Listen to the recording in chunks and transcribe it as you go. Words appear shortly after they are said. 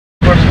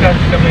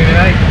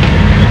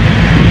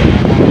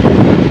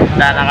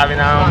Wala na kami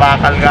ng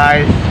bakal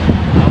guys.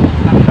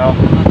 So,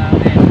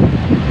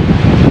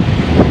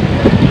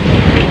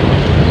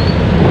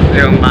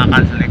 yung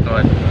bakal sa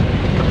likod.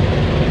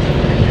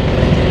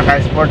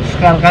 Naka-sports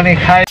car kami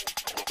guys.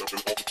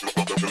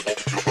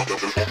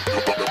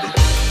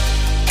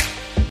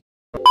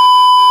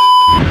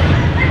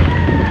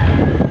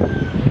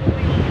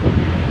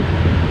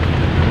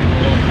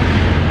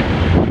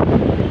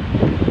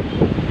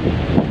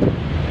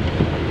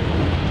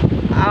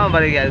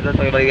 Balikan ito,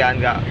 balikan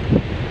ka.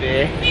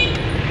 Okay.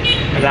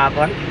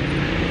 Magapon.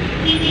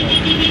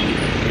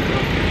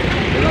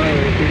 Wala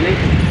kayo pili.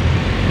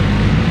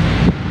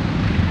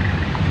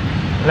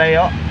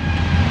 Layo.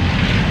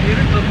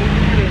 Mirit ba po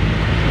mirit?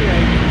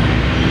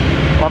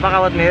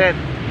 Papakawat mirit.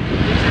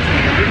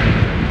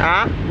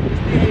 Ha?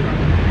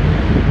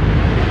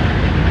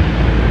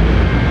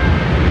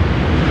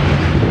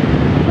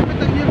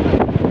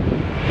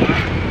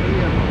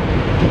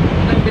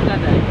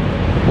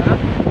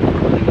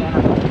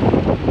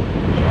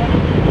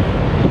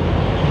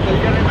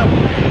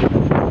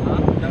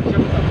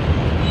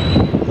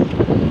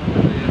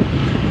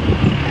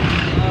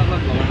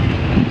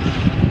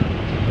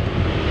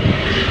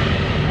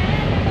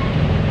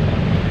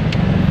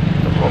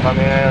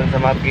 Kami ngayon sa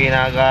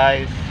makina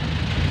guys.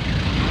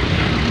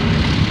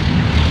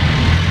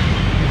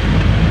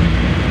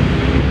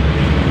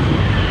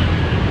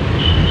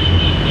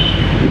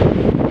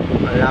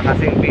 Wala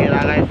kasing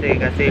pira guys eh,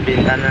 kasi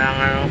binta na lang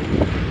ano,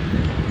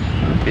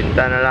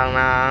 binta na lang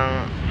ng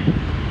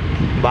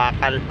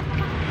bakal.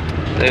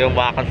 Ito yung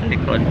bakal sa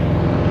likod.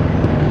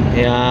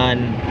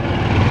 Yan.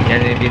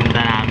 Yan yung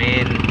binta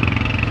namin.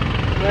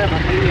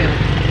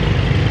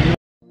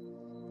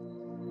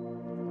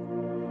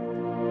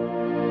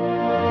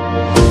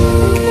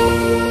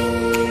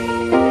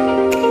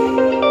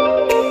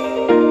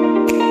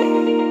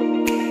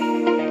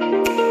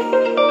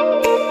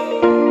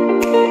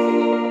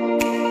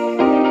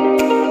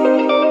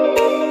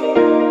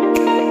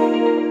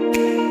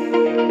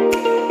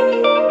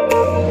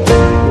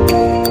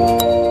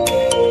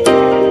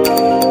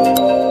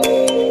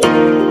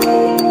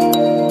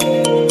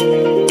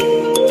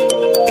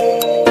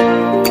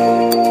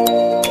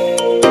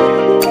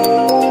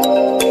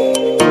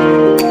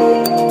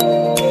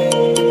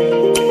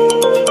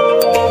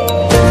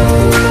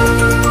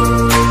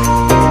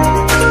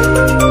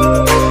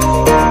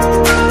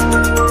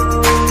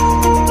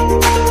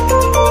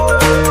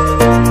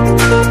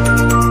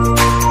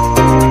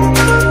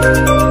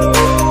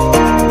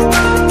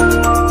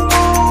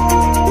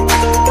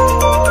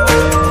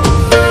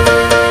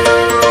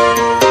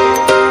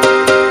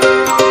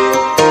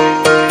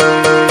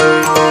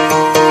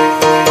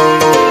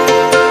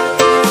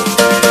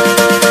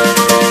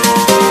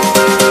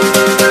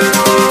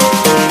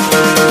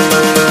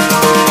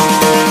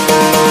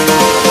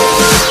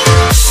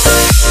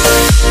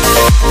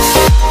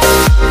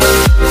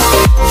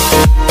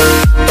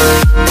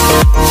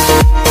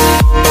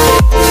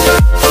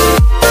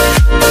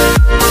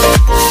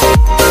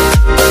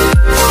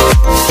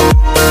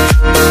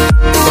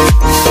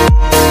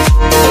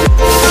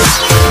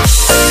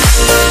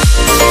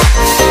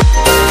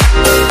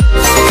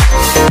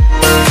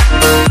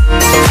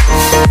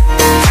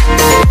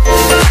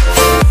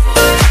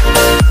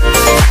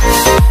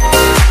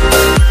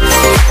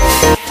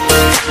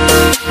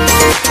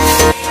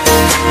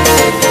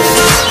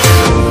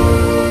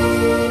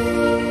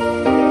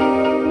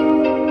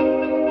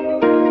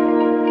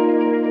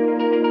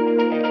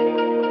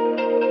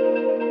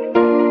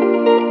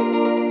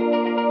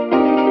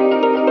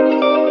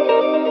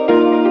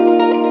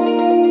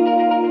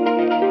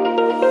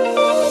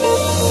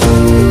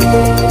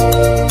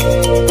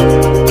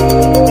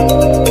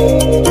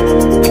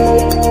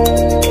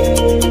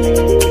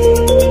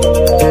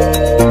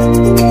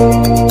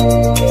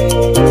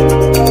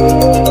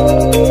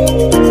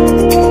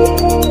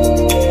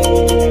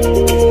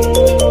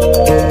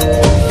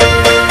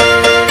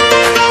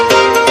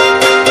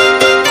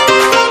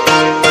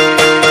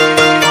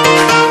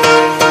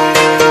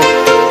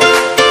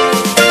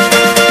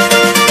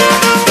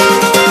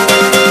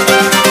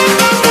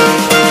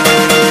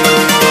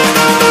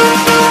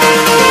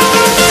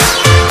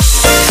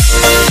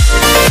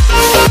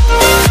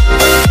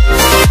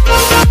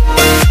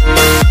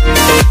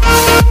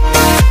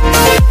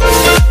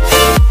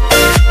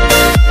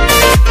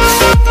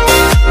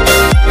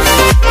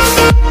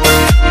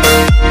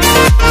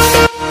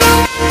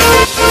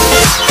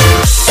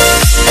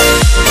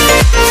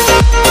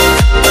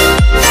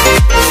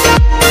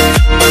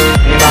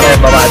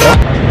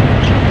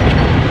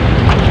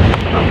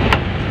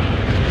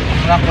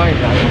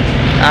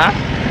 Ha?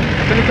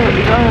 Ito,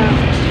 ikaw.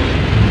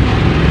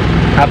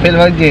 Apple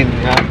Virgin.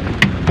 Ha?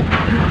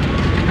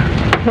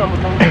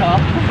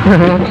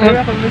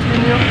 Kaya pag-misin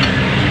nyo.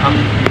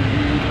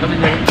 Kami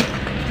nyo.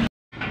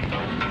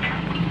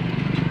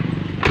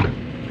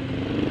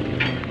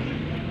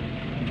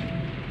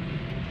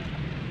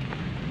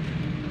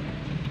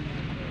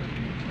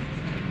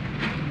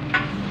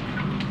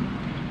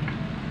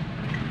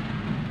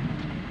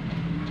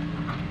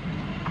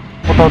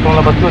 tao itong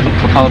labas ko.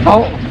 Dito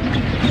tao.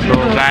 So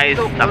guys,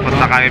 tapos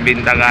na kami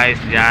binta guys.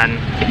 Diyan.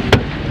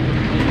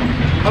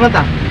 Ano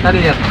ta? Tari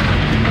yan.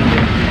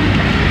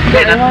 Hindi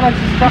na. Ano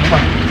nag-stock pa?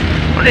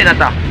 Uli na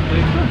ta.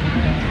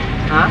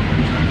 Ha?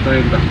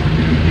 Tayo ba?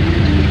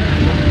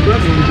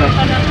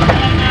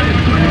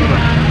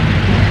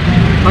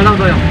 Walang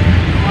doyong.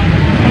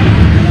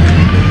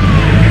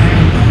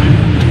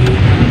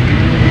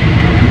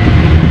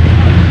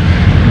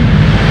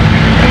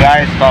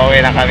 Guys,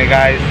 pauwi na kami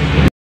guys.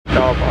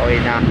 So, pauwi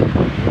na.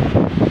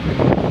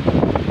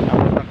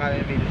 Tapos na kami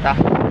binta.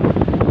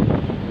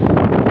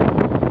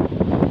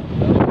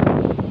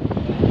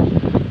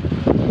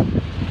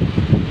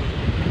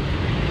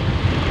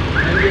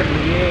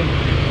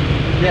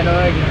 Yan o.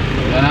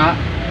 Yan na.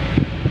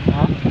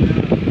 Ha?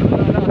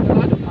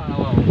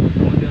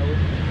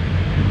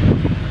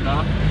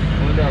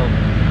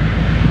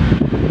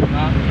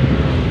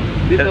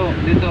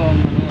 Dito ang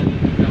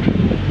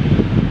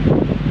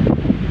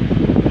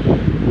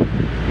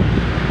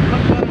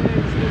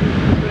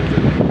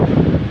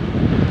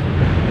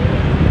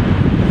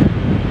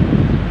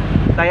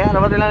Kaya,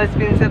 ano ba nilang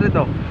dispenser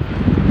dito?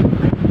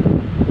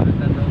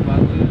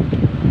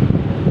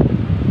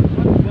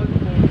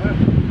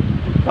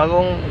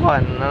 Bagong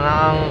kuhan na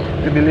nang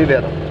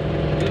i-deliver.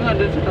 Yun nga,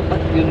 dun sa tapat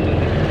yun dun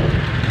eh.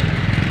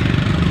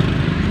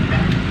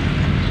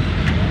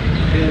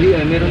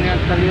 Kaya meron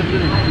nga talir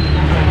dun eh.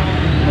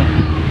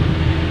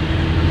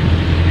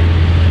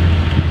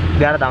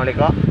 Biar tamalik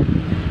ko.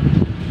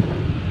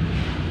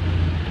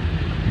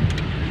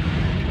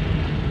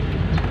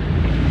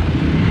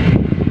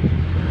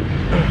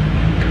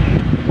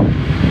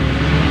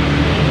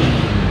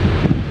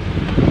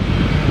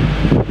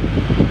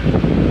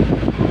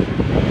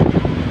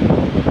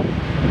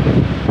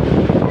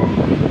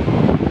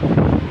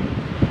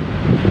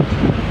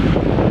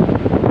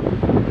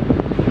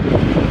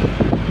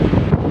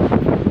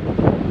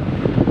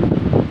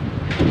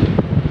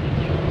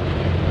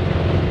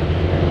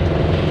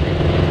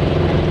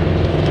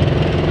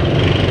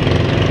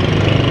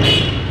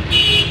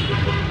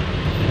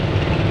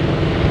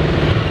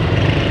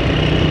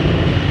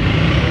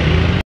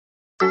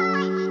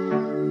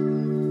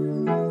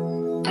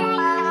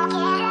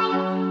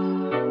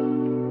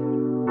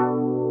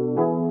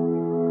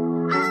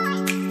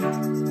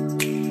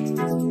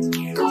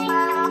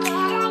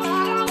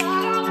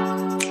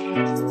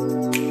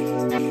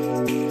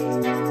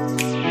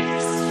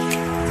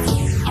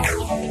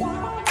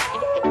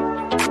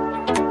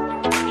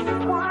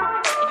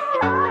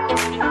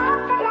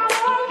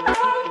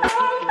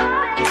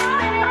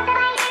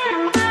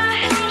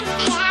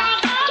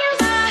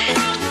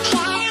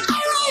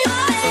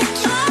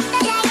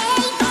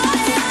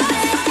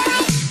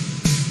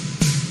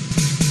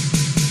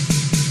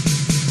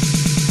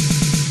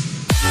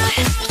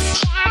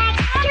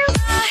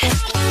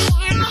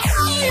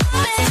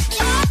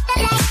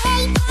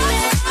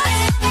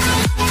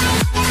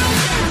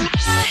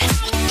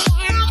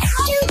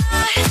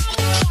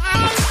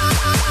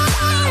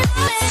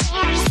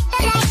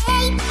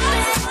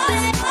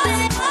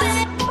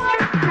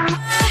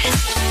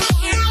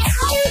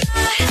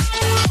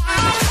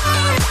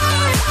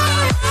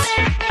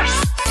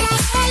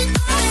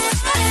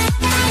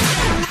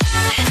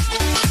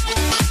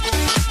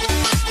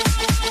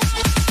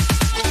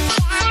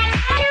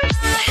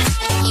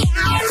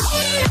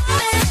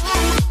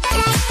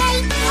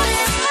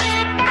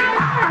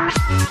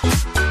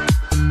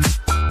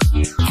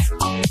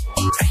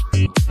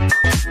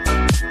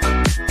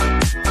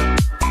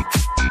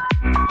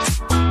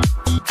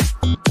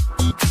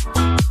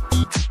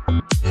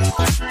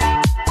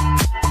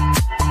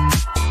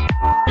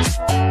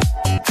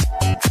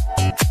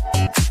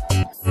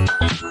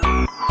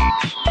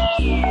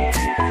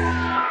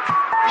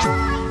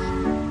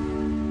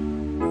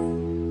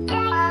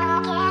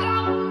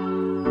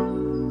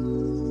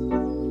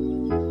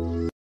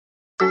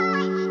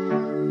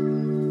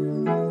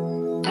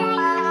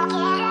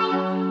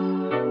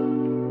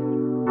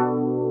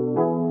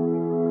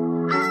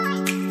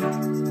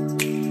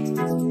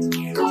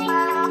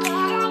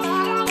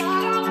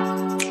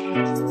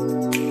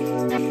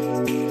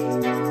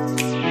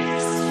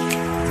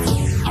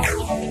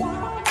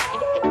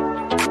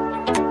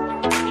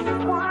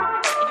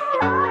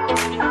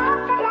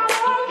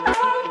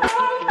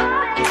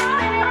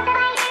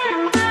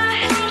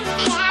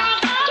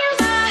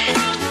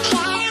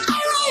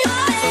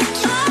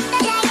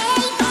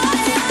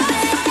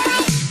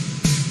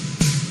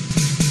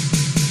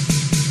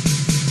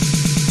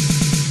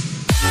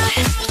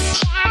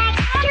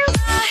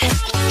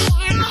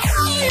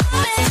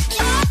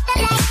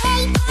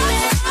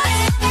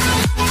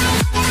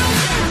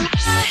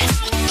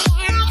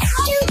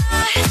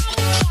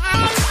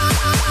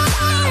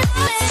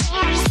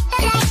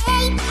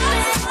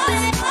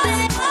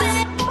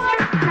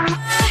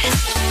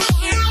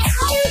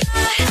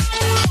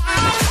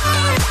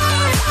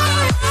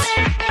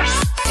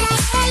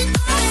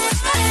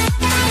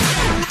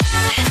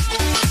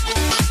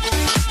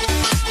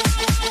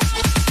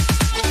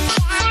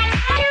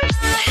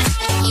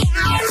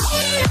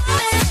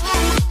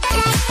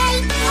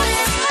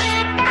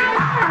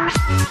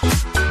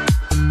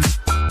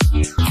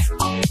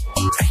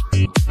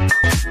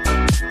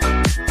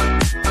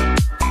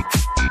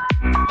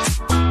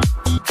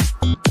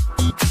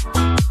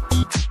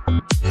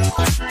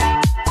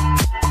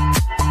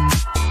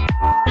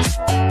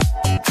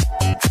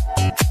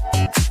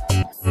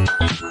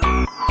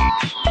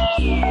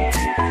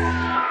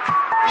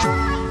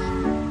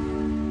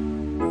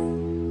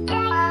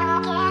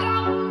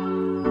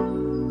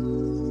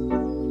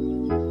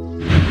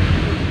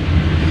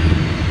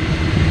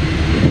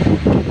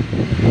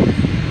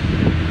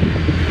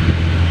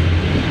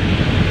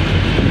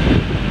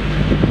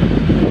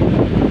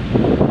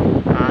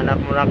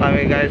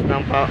 kami guys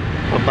ng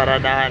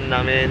paparadahan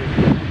namin.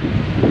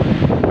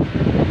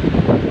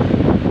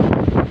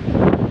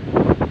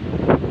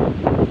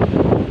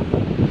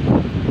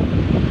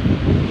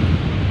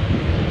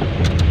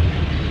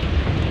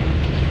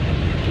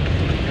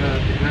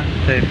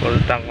 Say full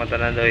tank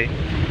mata na doy.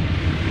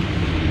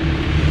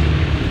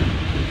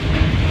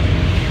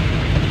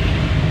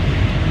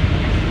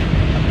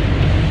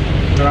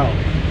 Wow.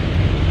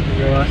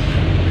 Gawas.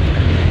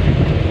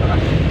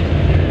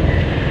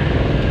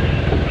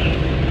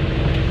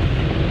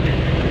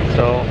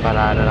 So,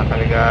 parada lang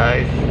kami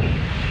guys.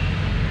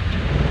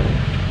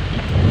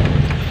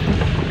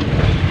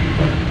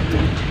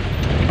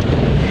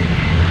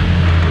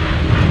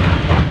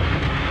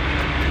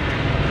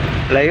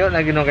 Layo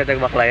na ginong kitag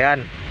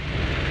baklayan.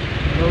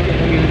 Okay,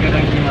 tingin ka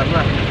ng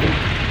Kimara.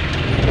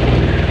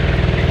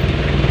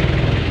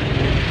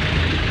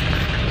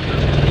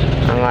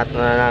 Angat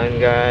na namin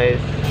guys.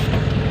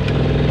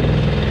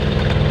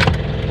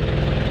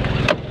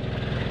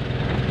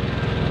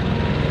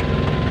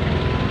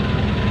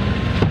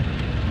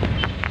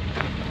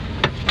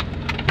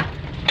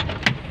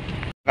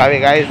 Kami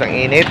guys, ang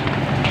init.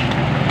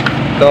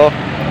 Ito.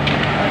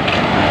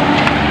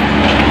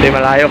 Hindi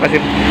malayo kasi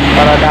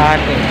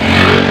paradahan eh.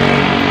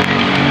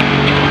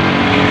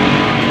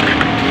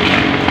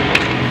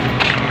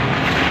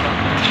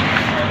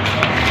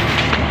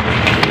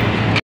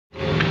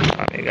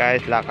 Kami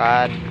guys,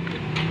 lakad.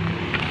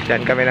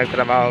 Diyan kami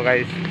nagtrabaho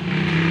guys.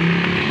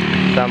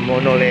 Sa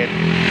monolith.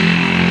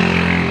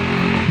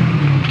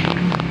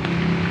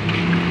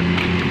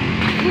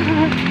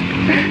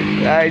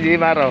 Ay,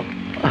 Jimaro.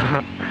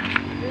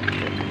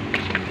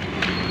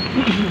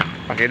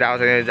 Pakita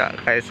ko sa inyo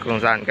guys kung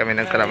saan kami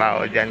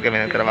nagtrabaho. Diyan kami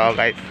nagtrabaho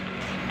guys.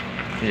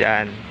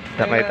 Diyan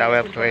sa may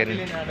tower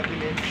crane.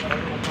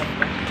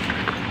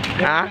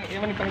 Ha?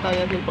 Yung manipang tayo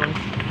natin po.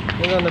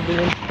 Yung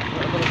nabilin.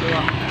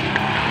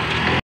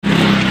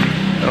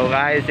 So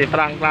guys,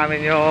 i-prank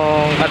namin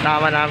yung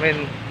kasama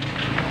namin.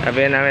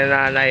 Sabi namin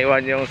na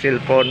naiwan yung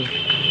cellphone.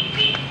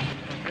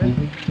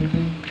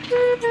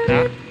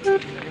 Ha?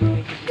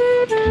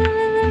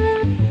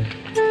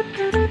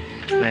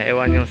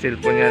 Naiwan yung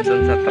cellphone niya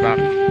dun sa truck.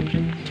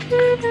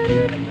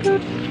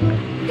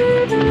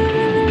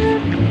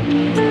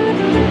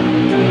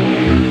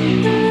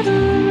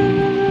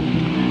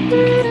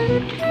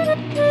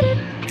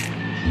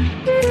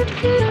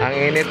 Ang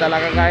init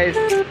talaga guys.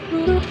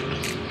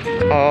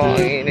 Oh,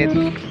 ang init.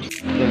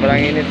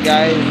 Sobrang init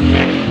guys.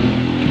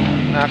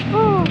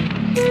 Nako.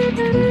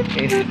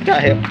 Init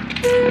tayo.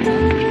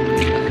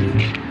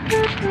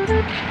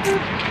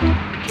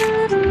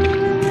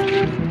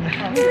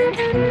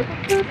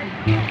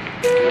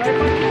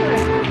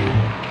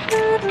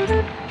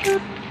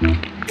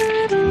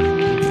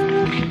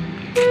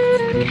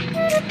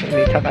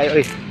 Hindi ka kayo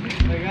eh.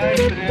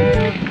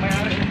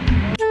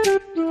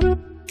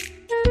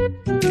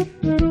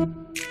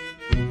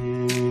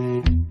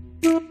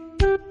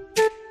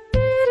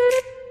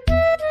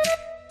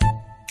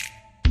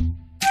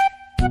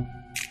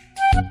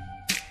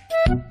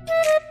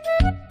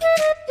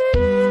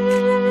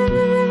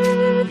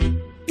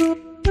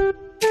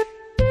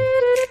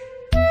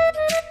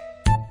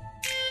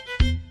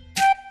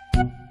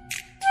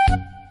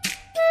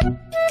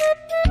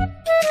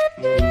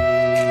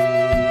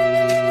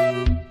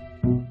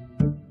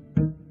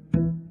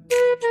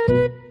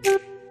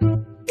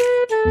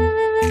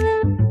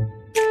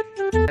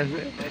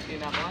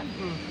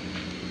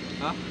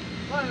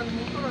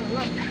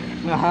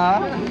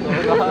 Ha?